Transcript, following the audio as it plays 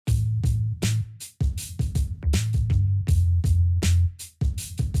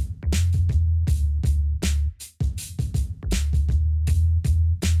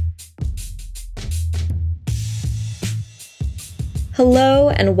Hello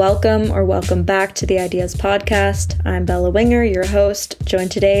and welcome back to the Ideas Podcast. I'm Bella Winger, your host,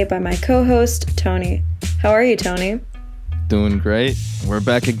 joined today by my co-host, Tony. How are you, Tony? Doing great. We're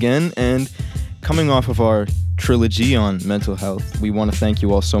back again, and coming off of our trilogy on mental health, we want to thank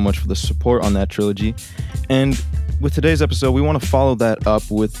you all so much for the support on that trilogy. And with today's episode, we want to follow that up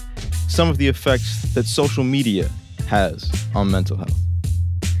with some of the effects that social media has on mental health.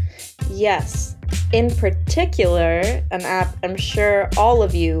 Yes. In particular, an app I'm sure all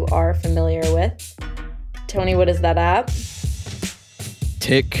of you are familiar with. Tony, what is that app?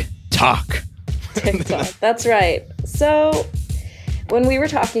 TikTok. TikTok, that's right. So, when we were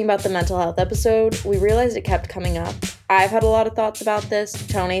talking about the mental health episode, we realized it kept coming up. I've had a lot of thoughts about this.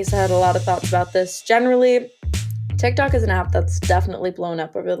 Tony's had a lot of thoughts about this. Generally, TikTok is an app that's definitely blown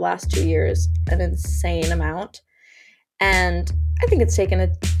up over the last 2 years, an insane amount. And I think it's taken a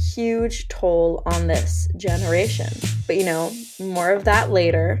huge toll on this generation. But more of that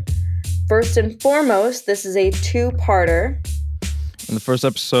later. First and foremost, this is a two-parter. In the first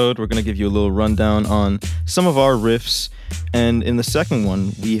episode, we're going to give you a little rundown on some of our riffs. And in the second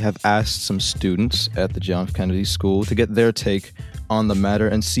one, we have asked some students at the John F. Kennedy School to get their take on the matter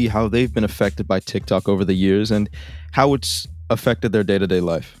and see how they've been affected by TikTok over the years and how it's affected their day-to-day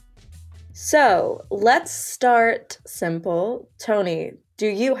life. So, let's start simple. Tony, do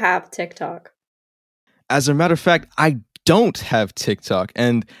you have TikTok? As a matter of fact, I don't have TikTok.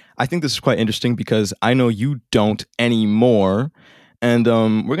 And I think this is quite interesting because I know you don't anymore. And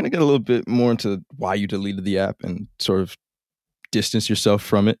we're going to get a little bit more into why you deleted the app and sort of distance yourself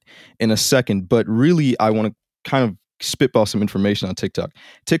from it in a second. But really, I want to kind of spitball some information on TikTok.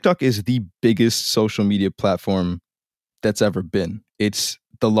 TikTok is the biggest social media platform that's ever been. It's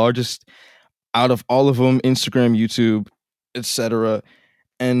the largest out of all of them, Instagram, YouTube, etc.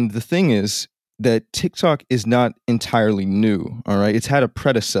 And the thing is that TikTok is not entirely new, all right? It's had a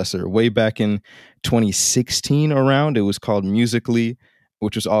predecessor way back in 2016 around. It was called Musical.ly,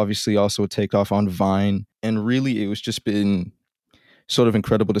 which was obviously also a takeoff on Vine. And really, it was just been sort of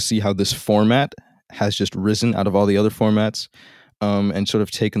incredible to see how this format has just risen out of all the other formats and sort of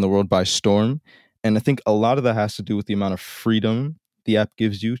taken the world by storm. And I think a lot of that has to do with the amount of freedom the app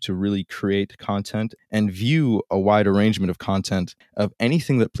gives you to really create content and view a wide arrangement of content of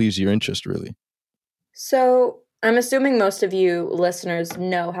anything that pleases your interest, really. So, I'm assuming most of you listeners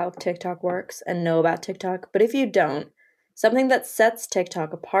know how TikTok works and know about TikTok, but if you don't, something that sets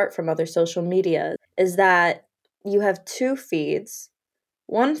TikTok apart from other social media is that you have two feeds.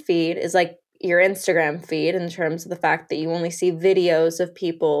 One feed is like your Instagram feed in terms of the fact that you only see videos of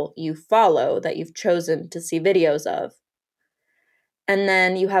people you follow that you've chosen to see videos of. And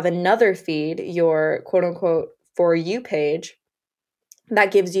then you have another feed, your quote-unquote For You page,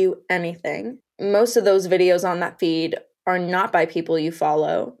 that gives you anything. Most of those videos on that feed are not by people you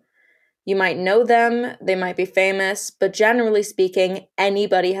follow. You might know them, they might be famous, but generally speaking,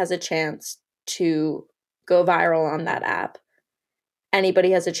 anybody has a chance to go viral on that app.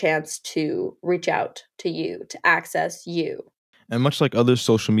 Anybody has a chance to reach out to you, to access you. And much like other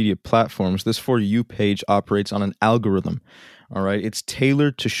social media platforms, this For You page operates on an algorithm. All right, it's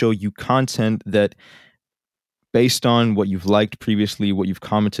tailored to show you content that, based on what you've liked previously, what you've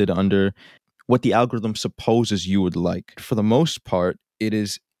commented under, what the algorithm supposes you would like. For the most part, it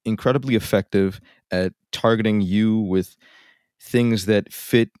is incredibly effective at targeting you with things that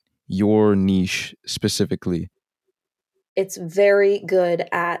fit your niche specifically. It's very good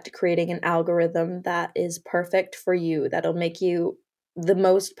at creating an algorithm that is perfect for you, that'll make you the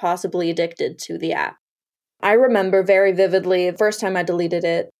most possibly addicted to the app. I remember very vividly, the first time I deleted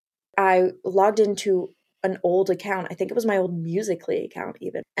it, I logged into an old account. I think it was my old Musical.ly account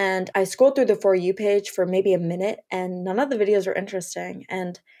even. And I scrolled through the For You page for maybe a minute and none of the videos were interesting.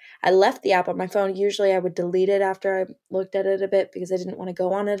 And I left the app on my phone. Usually I would delete it after I looked at it a bit because I didn't want to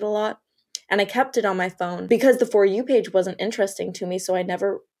go on it a lot. And I kept it on my phone because the For You page wasn't interesting to me. So I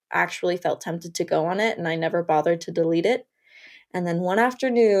never actually felt tempted to go on it and I never bothered to delete it. And then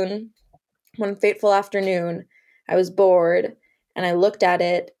one fateful afternoon, I was bored and I looked at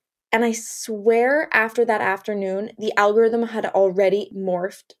it. And I swear after that afternoon, the algorithm had already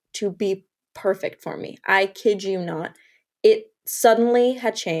morphed to be perfect for me. I kid you not. It suddenly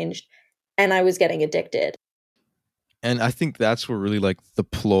had changed and I was getting addicted. And I think that's where really like the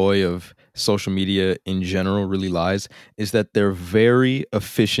ploy of social media in general really lies, is that they're very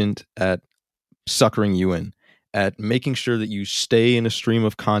efficient at suckering you in, at making sure that you stay in a stream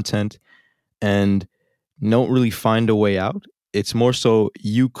of content and don't really find a way out. It's more so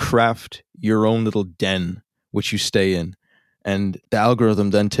you craft your own little den, which you stay in. And the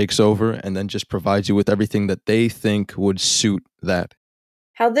algorithm then takes over and then just provides you with everything that they think would suit that.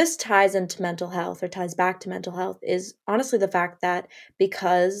 How this ties into mental health or ties back to mental health is honestly the fact that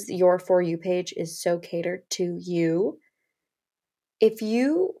because your For You page is so catered to you, if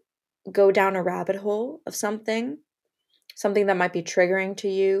you go down a rabbit hole of something that might be triggering to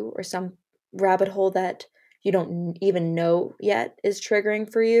you, or some rabbit hole that you don't even know yet is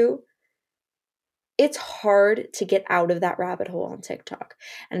triggering for you, it's hard to get out of that rabbit hole on TikTok.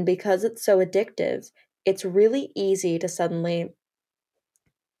 And because it's so addictive, it's really easy to suddenly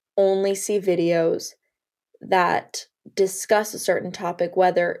only see videos that discuss a certain topic,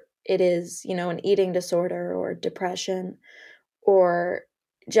 whether it is, an eating disorder or depression or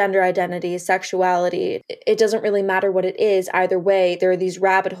gender identity, sexuality. It doesn't really matter what it is. Either way, there are these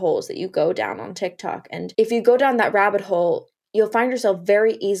rabbit holes that you go down on TikTok. And if you go down that rabbit hole, you'll find yourself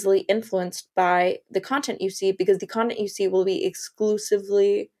very easily influenced by the content you see, because the content you see will be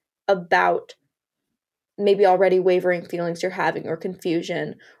exclusively about maybe already wavering feelings you're having, or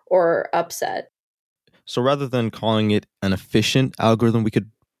confusion, or upset. So rather than calling it an efficient algorithm, we could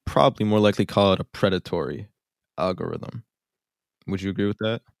probably more likely call it a predatory algorithm. Would you agree with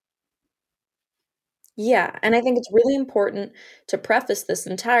that? Yeah, and I think it's really important to preface this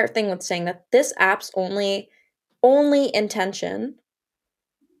entire thing with saying that this app's only intention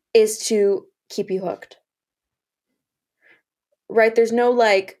is to keep you hooked. Right? There's no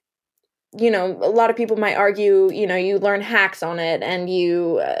a lot of people might argue, you learn hacks on it, and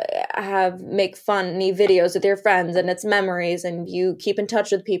you have make funny videos with your friends, and it's memories, and you keep in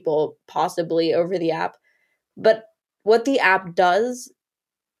touch with people possibly over the app. But what the app does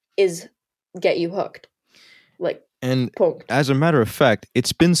is get you hooked. And Punkt. as a matter of fact,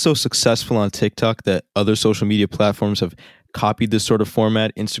 it's been so successful on TikTok that other social media platforms have copied this sort of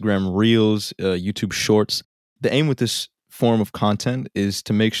format. Instagram Reels, YouTube Shorts. The aim with this form of content is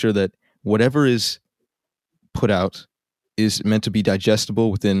to make sure that whatever is put out is meant to be digestible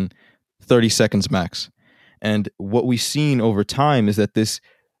within 30 seconds max. And what we've seen over time is that this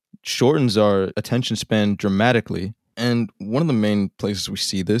shortens our attention span dramatically. And one of the main places we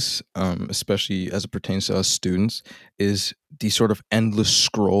see this, especially as it pertains to us students, is the sort of endless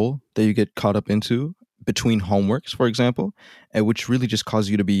scroll that you get caught up into between homeworks, for example, and which really just causes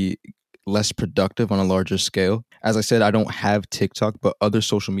you to be less productive on a larger scale. As I said, I don't have TikTok, but other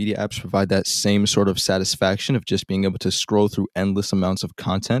social media apps provide that same sort of satisfaction of just being able to scroll through endless amounts of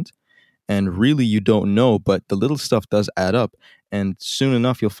content. And really, you don't know, but the little stuff does add up. And soon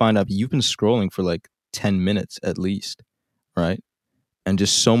enough, you'll find out you've been scrolling for like 10 minutes at least, right? And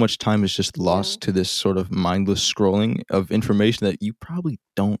just so much time is just Yeah. lost to this sort of mindless scrolling of information that you probably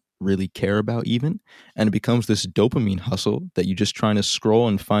don't really care about even. And it becomes this dopamine hustle that you're just trying to scroll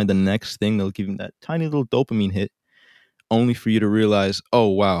and find the next thing that'll give you that tiny little dopamine hit, only for you to realize, oh,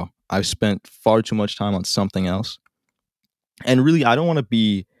 wow, I've spent far too much time on something else. And really, I don't want to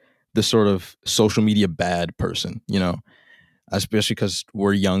be the sort of social media bad person, especially because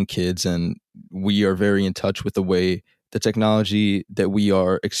we're young kids and we are very in touch with the way the technology that we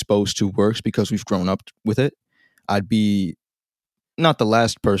are exposed to works because we've grown up with it. I'd be not the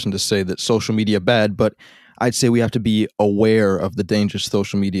last person to say that social media bad, but I'd say we have to be aware of the dangers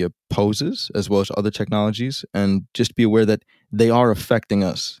social media poses as well as other technologies, and just be aware that they are affecting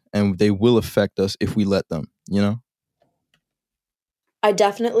us and they will affect us if we let them. I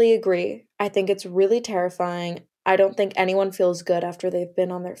definitely agree. I think it's really terrifying. I don't think anyone feels good after they've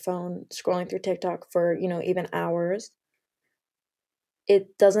been on their phone scrolling through TikTok for, even hours.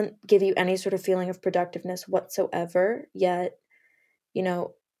 It doesn't give you any sort of feeling of productiveness whatsoever, yet, you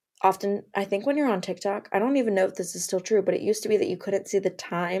know, often I think when you're on TikTok, I don't even know if this is still true, but it used to be that you couldn't see the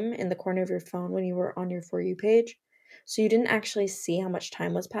time in the corner of your phone when you were on your For You page. So you didn't actually see how much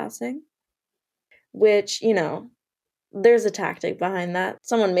time was passing, which, there's a tactic behind that.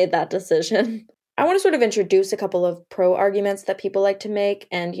 Someone made that decision. I want to sort of introduce a couple of pro arguments that people like to make,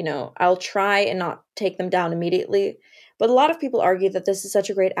 and, I'll try and not take them down immediately. But a lot of people argue that this is such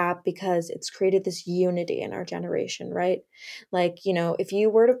a great app because it's created this unity in our generation, right? Like, if you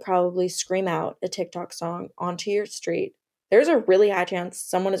were to probably scream out a TikTok song onto your street, there's a really high chance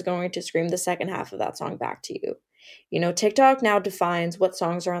someone is going to scream the second half of that song back to you. TikTok now defines what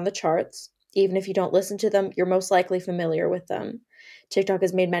songs are on the charts. Even if you don't listen to them, you're most likely familiar with them. TikTok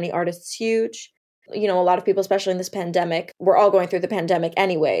has made many artists huge. A lot of people, especially in this pandemic, we're all going through the pandemic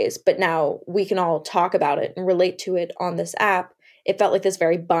anyways, but now we can all talk about it and relate to it on this app. It felt like this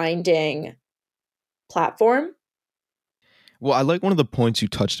very binding platform. Well, I like one of the points you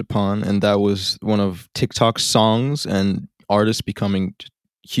touched upon, and that was one of TikTok's songs and artists becoming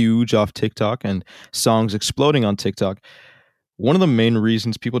huge off TikTok and songs exploding on TikTok. one of the main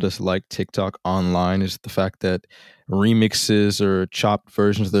reasons people dislike TikTok online is the fact that remixes or chopped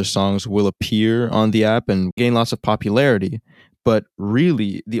versions of their songs will appear on the app and gain lots of popularity. But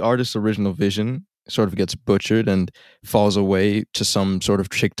really, the artist's original vision sort of gets butchered and falls away to some sort of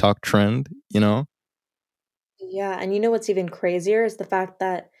TikTok trend, you know? Yeah, and you know what's even crazier is the fact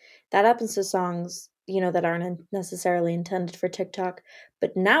that that happens to songs, that aren't necessarily intended for TikTok.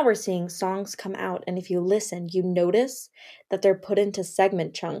 But now we're seeing songs come out, and if you listen, you notice that they're put into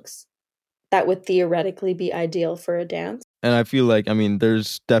segment chunks that would theoretically be ideal for a dance. And I feel like, I mean,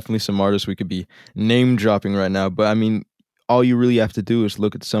 there's definitely some artists we could be name dropping right now, but I mean, all you really have to do is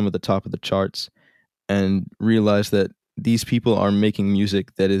look at some of the top of the charts and realize that these people are making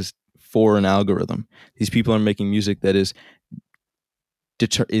music that is for an algorithm. These people are making music that is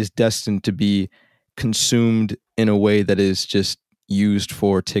destined to be consumed in a way that is just used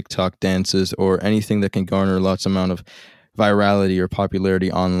for TikTok dances or anything that can garner lots amount of virality or popularity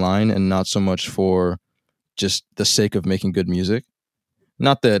online, and not so much for just the sake of making good music.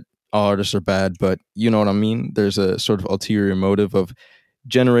 Not that all artists are bad, but you know what I mean? There's a sort of ulterior motive of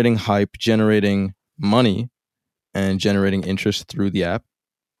generating hype, generating money, and generating interest through the app.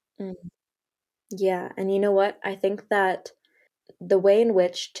 Mm. Yeah, and you know what? I think that the way in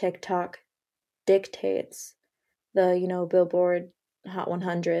which TikTok dictates the, Billboard Hot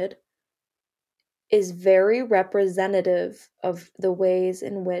 100 is very representative of the ways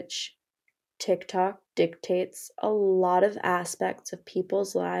in which TikTok dictates a lot of aspects of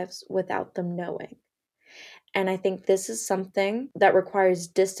people's lives without them knowing. And I think this is something that requires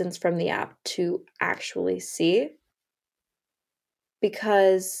distance from the app to actually see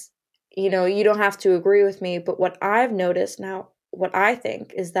because, you don't have to agree with me, but what I've noticed now, what I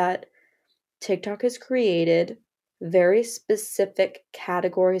think is that TikTok has created very specific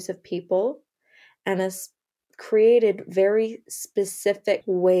categories of people and has created very specific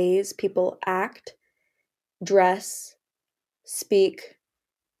ways people act, dress, speak,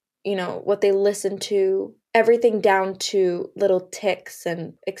 what they listen to, everything down to little tics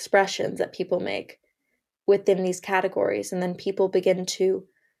and expressions that people make within these categories. And then people begin to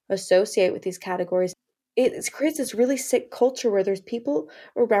associate with these categories. It creates this really sick culture where there's people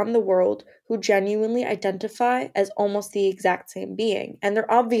around the world who genuinely identify as almost the exact same being. And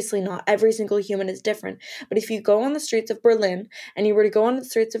they're obviously not. Every single human is different. But if you go on the streets of Berlin and you were to go on the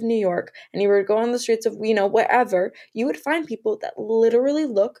streets of New York and you were to go on the streets of, wherever, you would find people that literally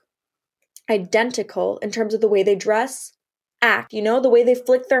look identical in terms of the way they dress, act, the way they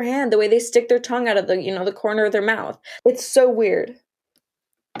flick their hand, the way they stick their tongue out of the corner of their mouth. It's so weird.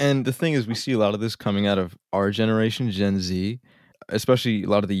 And the thing is, we see a lot of this coming out of our generation, Gen Z, especially a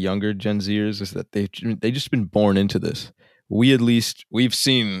lot of the younger Gen Zers, is that they just been born into this. We at least we've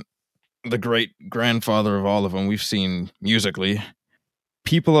seen the great grandfather of all of them. We've seen Musically.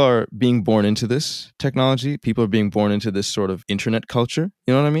 People are being born into this technology. People are being born into this sort of internet culture.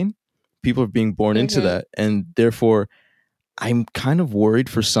 You know what I mean? People are being born into Mm-hmm. that, and therefore, I'm kind of worried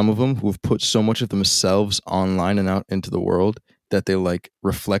for some of them who have put so much of themselves online and out into the world that they like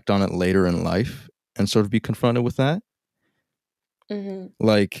reflect on it later in life and sort of be confronted with that. Mm-hmm.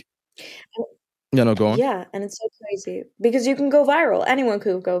 Like, yeah, no, go on. Yeah, and it's so crazy because you can go viral. Anyone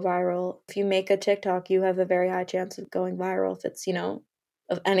could go viral. If you make a TikTok, you have a very high chance of going viral if it's,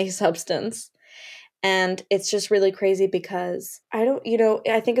 of any substance. And it's just really crazy because I don't,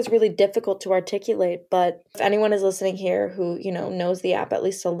 I think it's really difficult to articulate. But if anyone is listening here who, knows the app at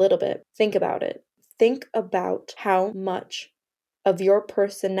least a little bit, think about it. Think about how much of your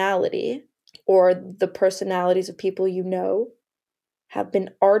personality or the personalities of people you know have been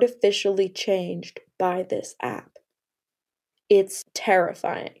artificially changed by this app. It's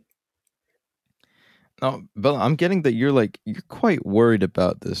terrifying. No, Bella, I'm getting that you're quite worried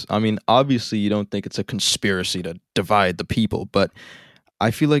about this. I mean, obviously you don't think it's a conspiracy to divide the people, but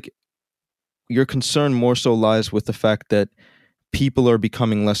I feel like your concern more so lies with the fact that people are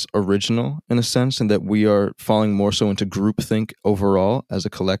becoming less original in a sense, and that we are falling more so into groupthink overall as a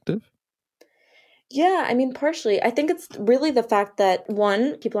collective. Yeah, I mean, partially. I think it's really the fact that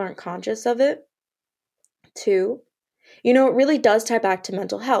one, people aren't conscious of it. Two, it really does tie back to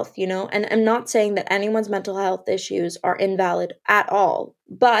mental health, and I'm not saying that anyone's mental health issues are invalid at all.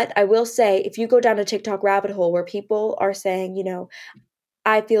 But I will say, if you go down a TikTok rabbit hole where people are saying,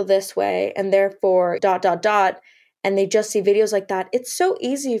 I feel this way and therefore dot dot dot, and they just see videos like that, it's so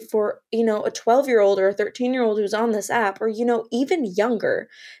easy for, a 12-year-old or a 13-year-old who's on this app or, even younger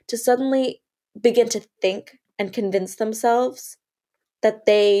to suddenly begin to think and convince themselves that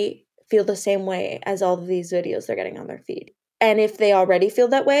they feel the same way as all of these videos they're getting on their feed. And if they already feel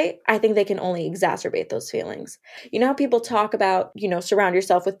that way, I think they can only exacerbate those feelings. You know how people talk about, surround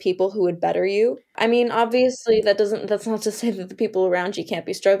yourself with people who would better you? I mean, obviously that's not to say that the people around you can't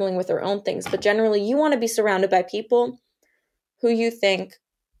be struggling with their own things, but generally you want to be surrounded by people who you think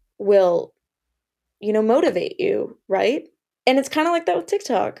will, motivate you, right? And it's kind of like that with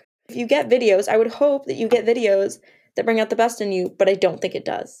TikTok. If you get videos, I would hope that you get videos that bring out the best in you, but I don't think it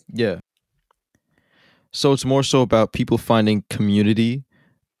does. Yeah. So it's more so about people finding community,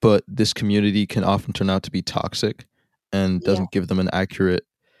 but this community can often turn out to be toxic and Yeah. doesn't give them an accurate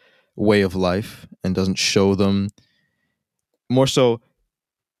way of life and doesn't show them. More so,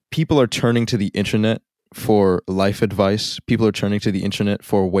 people are turning to the internet for life advice. People are turning to the internet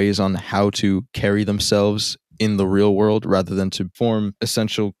for ways on how to carry themselves in the real world rather than to form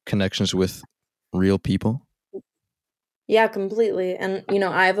essential connections with real people. Yeah, completely. And,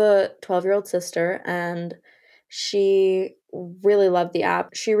 I have a 12-year-old sister, and she really loved the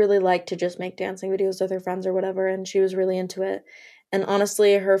app. She really liked to just make dancing videos with her friends or whatever, and she was really into it. And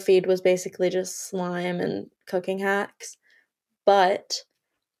honestly, her feed was basically just slime and cooking hacks. But,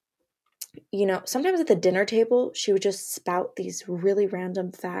 sometimes at the dinner table, she would just spout these really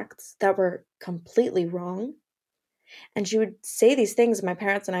random facts that were completely wrong. And she would say these things, and my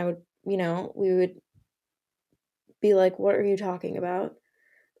parents and I would, we would be like, "What are you talking about?"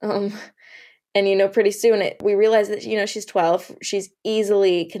 Um, and pretty soon we realize that she's 12. She's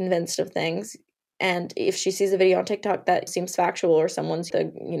easily convinced of things, and if she sees a video on TikTok that seems factual or someone's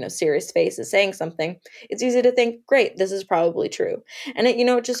serious face is saying something, it's easy to think, great, this is probably true. And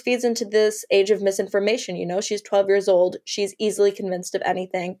it just feeds into this age of misinformation. She's 12 years old. She's easily convinced of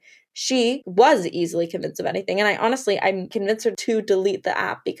anything. She was easily convinced of anything, and I'm convinced her to delete the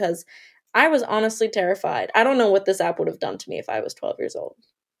app because I was honestly terrified. I don't know what this app would have done to me if I was 12 years old.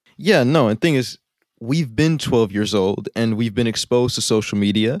 Yeah, no, and thing is, we've been 12 years old and we've been exposed to social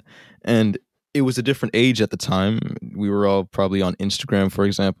media, and it was a different age at the time. We were all probably on Instagram, for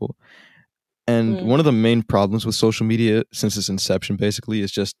example. And one of the main problems with social media since its inception basically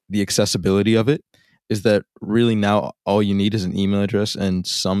is just the accessibility of it. Is that really now all you need is an email address and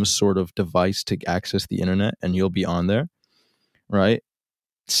some sort of device to access the internet and you'll be on there, right?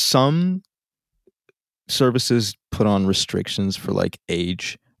 Some services put on restrictions for like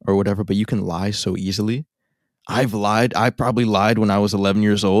age or whatever, but you can lie so easily. I've lied. I probably lied when I was 11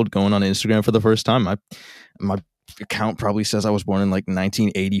 years old going on Instagram for the first time. My account probably says I was born in like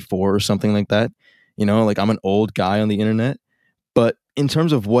 1984 or something like that. Like I'm an old guy on the internet. But in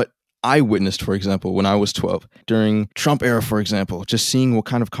terms of what I witnessed, for example, when I was 12, during Trump era, for example, just seeing what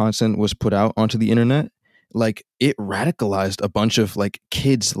kind of content was put out onto the internet, like it radicalized a bunch of like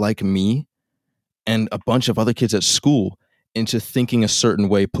kids like me and a bunch of other kids at school into thinking a certain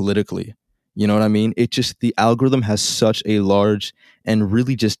way politically. You know what I mean? The algorithm has such a large and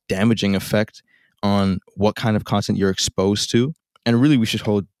really just damaging effect on what kind of content you're exposed to. And really, we should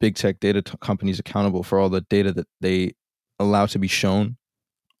hold big tech data companies accountable for all the data that they allow to be shown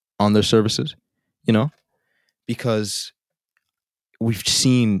on their services, because we've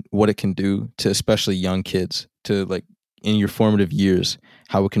seen what it can do to especially young kids, to like in your formative years,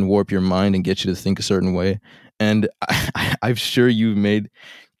 how it can warp your mind and get you to think a certain way. And I'm sure you've made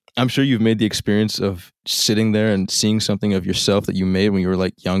the experience of sitting there and seeing something of yourself that you made when you were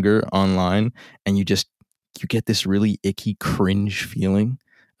like younger online, and you get this really icky cringe feeling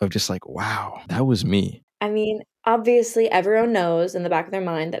of just like, wow, that was me. I mean, obviously, everyone knows in the back of their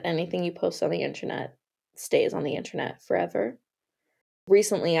mind that anything you post on the internet stays on the internet forever.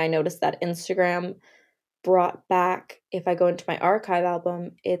 Recently, I noticed that Instagram brought back, if I go into my archive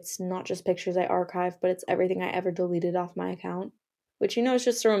album, it's not just pictures I archive, but it's everything I ever deleted off my account, which, is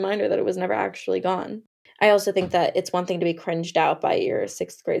just a reminder that it was never actually gone. I also think that it's one thing to be cringed out by your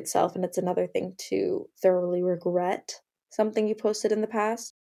sixth grade self, and it's another thing to thoroughly regret something you posted in the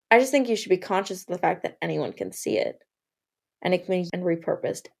past. I just think you should be conscious of the fact that anyone can see it, and it can be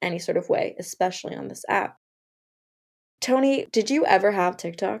repurposed any sort of way, especially on this app. Tony, did you ever have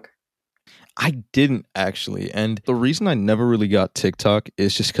TikTok? I didn't actually. And the reason I never really got TikTok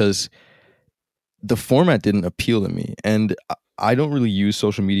is just because the format didn't appeal to me. And I don't really use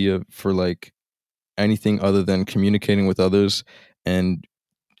social media for like anything other than communicating with others and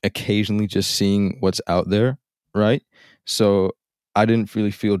occasionally just seeing what's out there, right? So I didn't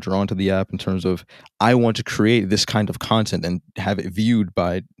really feel drawn to the app in terms of I want to create this kind of content and have it viewed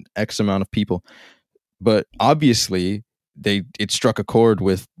by X amount of people. But obviously, it struck a chord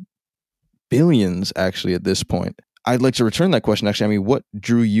with billions actually at this point. I'd like to return that question actually. I mean, what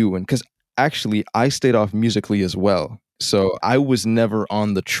drew you in? Because actually, I stayed off Musically as well. So I was never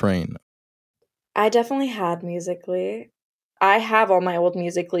on the train. I definitely had Musically. I have all my old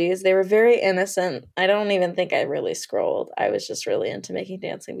Musical.lys. They were very innocent. I don't even think I really scrolled. I was just really into making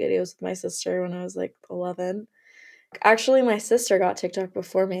dancing videos with my sister when I was like 11. Actually, my sister got TikTok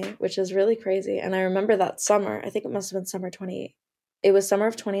before me, which is really crazy. And I remember that summer, I think it must have been it was summer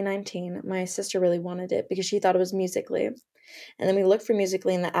of 2019. My sister really wanted it because she thought it was Musical.ly. And then we looked for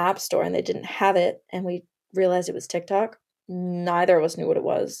Musical.ly in the App Store and they didn't have it. And we realized it was TikTok. Neither of us knew what it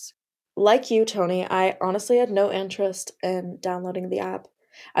was. Like you, Tony, I honestly had no interest in downloading the app.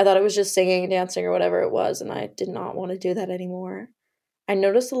 I thought it was just singing and dancing or whatever it was, and I did not want to do that anymore. I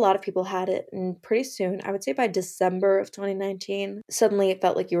noticed a lot of people had it, and pretty soon, I would say by December of 2019, suddenly it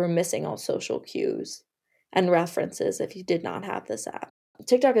felt like you were missing all social cues and references if you did not have this app.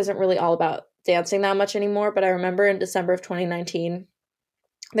 TikTok isn't really all about dancing that much anymore, but I remember in December of 2019,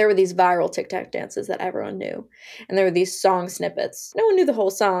 there were these viral TikTok dances that everyone knew. And there were these song snippets. No one knew the whole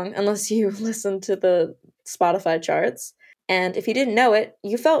song unless you listened to the Spotify charts. And if you didn't know it,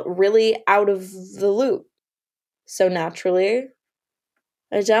 you felt really out of the loop. So naturally,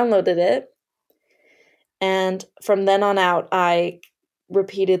 I downloaded it. And from then on out, I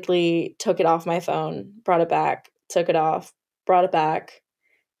repeatedly took it off my phone, brought it back, took it off, brought it back.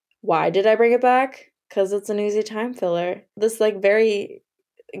 Why did I bring it back? Because it's an easy time filler. This like very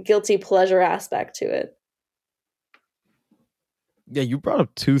guilty pleasure aspect to it. Yeah, you brought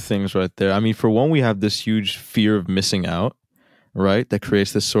up two things right there. I mean, for one, we have this huge fear of missing out, right? That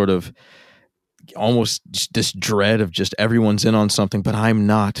creates this sort of almost this dread of just everyone's in on something, but I'm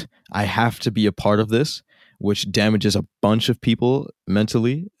not. I have to be a part of this, which damages a bunch of people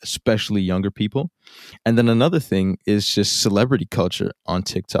mentally, especially younger people. And then another thing is just celebrity culture on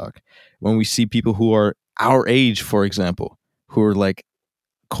TikTok. When we see people who are our age, for example, who are like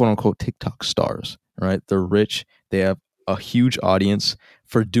quote unquote TikTok stars, right? They're rich, they have a huge audience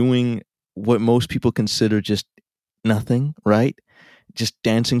for doing what most people consider just nothing, right? Just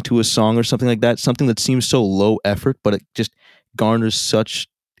dancing to a song or something like that, something that seems so low effort, but it just garners such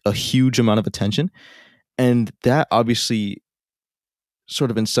a huge amount of attention. And that obviously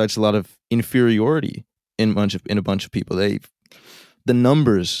sort of incites a lot of inferiority in a bunch of people. The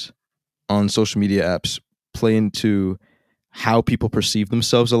numbers on social media apps play into how people perceive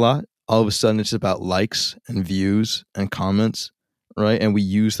themselves a lot. All of a sudden, it's about likes and views and comments, right? And we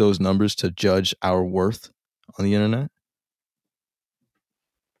use those numbers to judge our worth on the internet.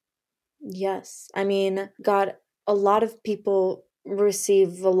 Yes. I mean, God, a lot of people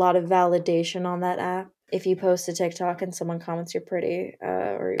receive a lot of validation on that app. If you post a TikTok and someone comments you're pretty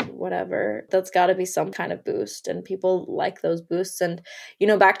or whatever, that's got to be some kind of boost. And people like those boosts. And,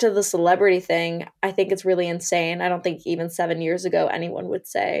 back to the celebrity thing, I think it's really insane. I don't think even 7 years ago anyone would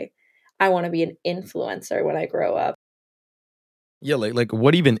say, I want to be an influencer when I grow up. Yeah, like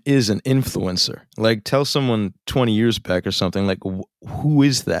what even is an influencer? Like tell someone 20 years back or something, like who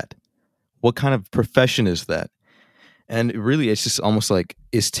is that? What kind of profession is that? And really, it's just almost like,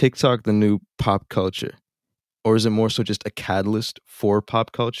 is TikTok the new pop culture? Or is it more so just a catalyst for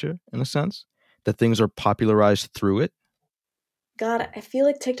pop culture in a sense? That things are popularized through it? God, I feel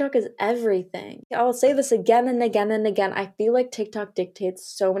like TikTok is everything. I'll say this again and again and again. I feel like TikTok dictates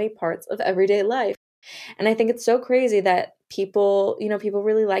so many parts of everyday life. And I think it's so crazy that people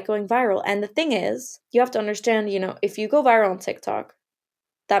really like going viral. And the thing is, you have to understand, if you go viral on TikTok,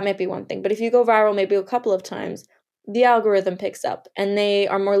 that might be one thing. But if you go viral maybe a couple of times, the algorithm picks up and they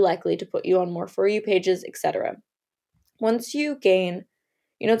are more likely to put you on more For You pages, etc. Once you gain,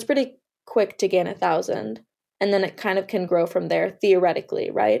 it's pretty quick to gain 1,000, and then it kind of can grow from there,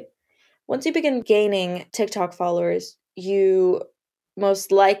 theoretically, right? Once you begin gaining TikTok followers, you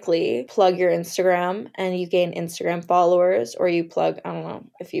most likely plug your Instagram and you gain Instagram followers, or you plug, I don't know,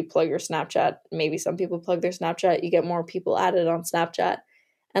 if you plug your Snapchat, maybe some people plug their Snapchat, you get more people added on Snapchat,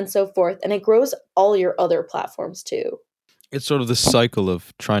 and so forth. And it grows all your other platforms too. It's sort of the cycle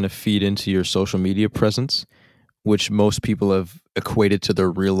of trying to feed into your social media presence, which most people have equated to their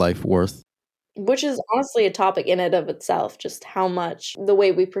real life worth. Which is honestly a topic in and of itself, just how much the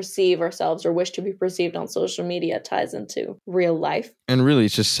way we perceive ourselves or wish to be perceived on social media ties into real life. And really,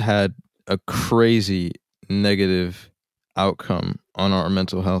 it's just had a crazy negative outcome on our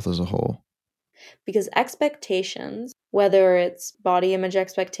mental health as a whole. Because expectations, whether it's body image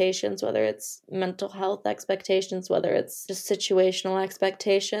expectations, whether it's mental health expectations, whether it's just situational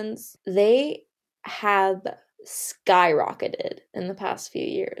expectations, they have skyrocketed in the past few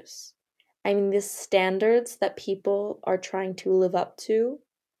years. I mean, the standards that people are trying to live up to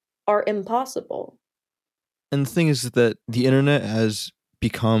are impossible. And the thing is that the internet has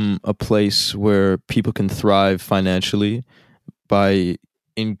become a place where people can thrive financially by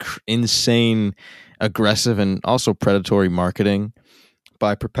insane, aggressive, and also predatory marketing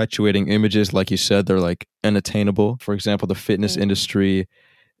by perpetuating images, like you said, they're like unattainable. For example, the fitness industry,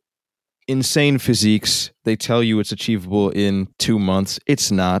 insane physiques, they tell you it's achievable in 2 months.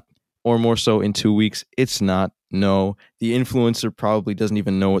 It's not. Or more so in 2 weeks. It's not. No. The influencer probably doesn't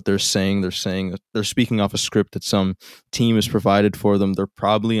even know what they're saying. They're speaking off a script that some team has provided for them. They're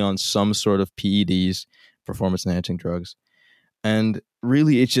probably on some sort of PEDs, performance enhancing drugs. And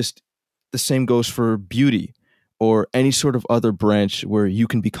really, it's just the same goes for beauty or any sort of other branch where you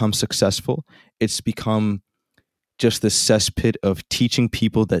can become successful. It's become just this cesspit of teaching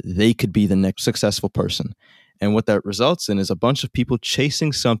people that they could be the next successful person. And what that results in is a bunch of people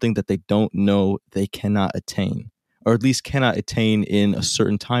chasing something that they don't know they cannot attain, or at least cannot attain in a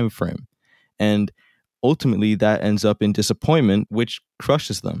certain time frame. And ultimately that ends up in disappointment, which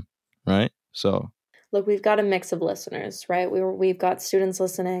crushes them, right? So look, we've got a mix of listeners, right? We've got students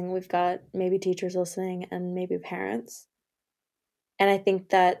listening, we've got maybe teachers listening, and maybe parents. And I think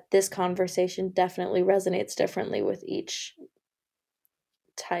that this conversation definitely resonates differently with each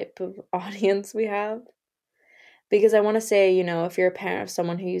type of audience we have. Because I want to say, if you're a parent of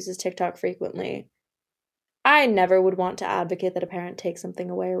someone who uses TikTok frequently, I never would want to advocate that a parent take something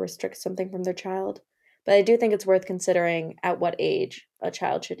away or restrict something from their child. But I do think it's worth considering at what age a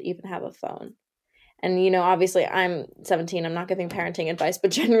child should even have a phone. And, obviously I'm 17, I'm not giving parenting advice,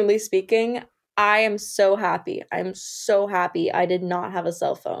 but generally speaking, I am so happy. I'm so happy I did not have a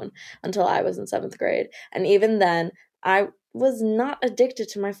cell phone until I was in 7th grade. And even then, I was not addicted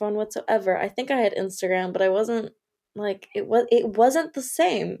to my phone whatsoever. I think I had Instagram, but I wasn't it wasn't the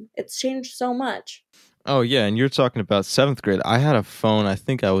same. It's changed so much. Oh, yeah. And you're talking about 7th grade. I had a phone. I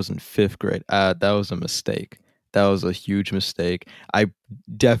think I was in 5th grade. That was a mistake. That was a huge mistake. I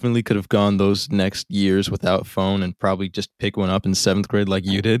definitely could have gone those next years without phone and probably just pick one up in 7th grade like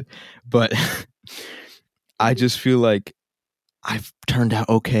you did. But I just feel like I've turned out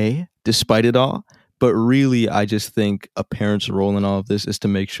okay despite it all. But really, I just think a parent's role in all of this is to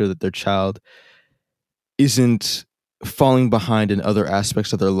make sure that their child isn't falling behind in other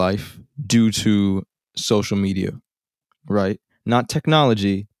aspects of their life due to social media, right? Not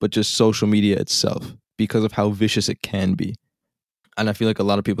technology, but just social media itself, because of how vicious it can be. And I feel like a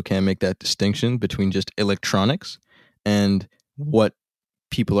lot of people can't make that distinction between just electronics and what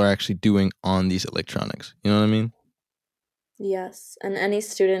people are actually doing on these electronics. You know what I mean? Yes. And any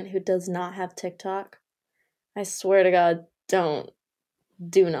student who does not have TikTok, I swear to God,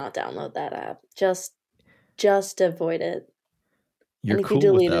 do not download that app. Just avoid it. You're and if cool you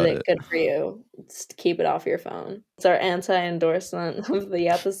deleted it, good for you. Just keep it off your phone. It's our anti-endorsement of the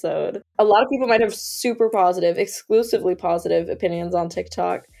episode. A lot of people might have super positive, exclusively positive opinions on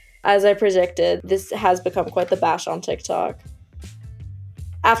TikTok. As I predicted, this has become quite the bash on TikTok.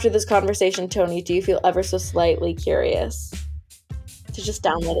 After this conversation, Tony, do you feel ever so slightly curious to just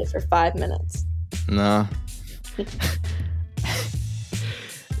download it for 5 minutes? Nah.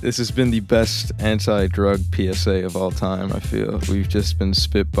 This has been the best anti-drug PSA of all time, I feel. We've just been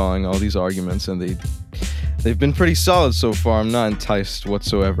spitballing all these arguments, and they've been pretty solid so far. I'm not enticed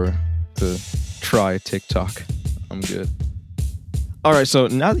whatsoever to try TikTok. I'm good. All right, so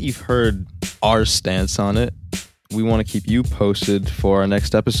now that you've heard our stance on it, we want to keep you posted for our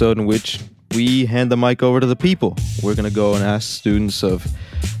next episode in which we hand the mic over to the people. We're going to go and ask students of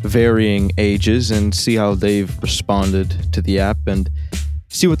varying ages and see how they've responded to the app and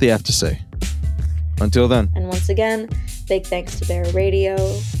see what they have to say. Until then. And once again, big thanks to Bear Radio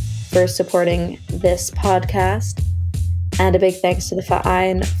for supporting this podcast. And a big thanks to the Fat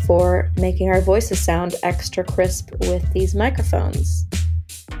Iron for making our voices sound extra crisp with these microphones.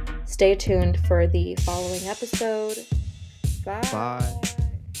 Stay tuned for the following episode. Bye. Bye.